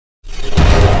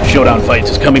Showdown Fights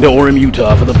is coming to Orem,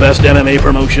 Utah for the best MMA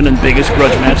promotion and biggest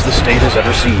grudge match the state has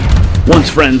ever seen. Once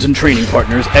friends and training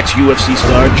partners, ex-UFC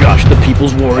star Josh the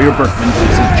People's Warrior Burkman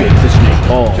faces Jake the Snake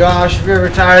Paul. Josh, if you're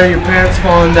ever tired of your pants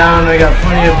falling down, I got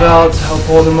plenty of belts. Help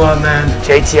hold them up, man.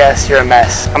 JTS, you're a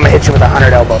mess. I'm gonna hit you with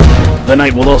 100 elbows. The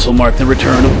night will also mark the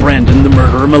return of Brandon the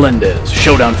Murderer Melendez.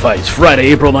 Showdown Fights, Friday,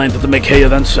 April 9th at the McKay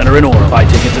Event Center in Orem. Buy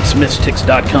tickets at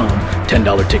smithstix.com.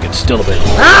 $10 tickets still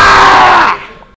available. Ah!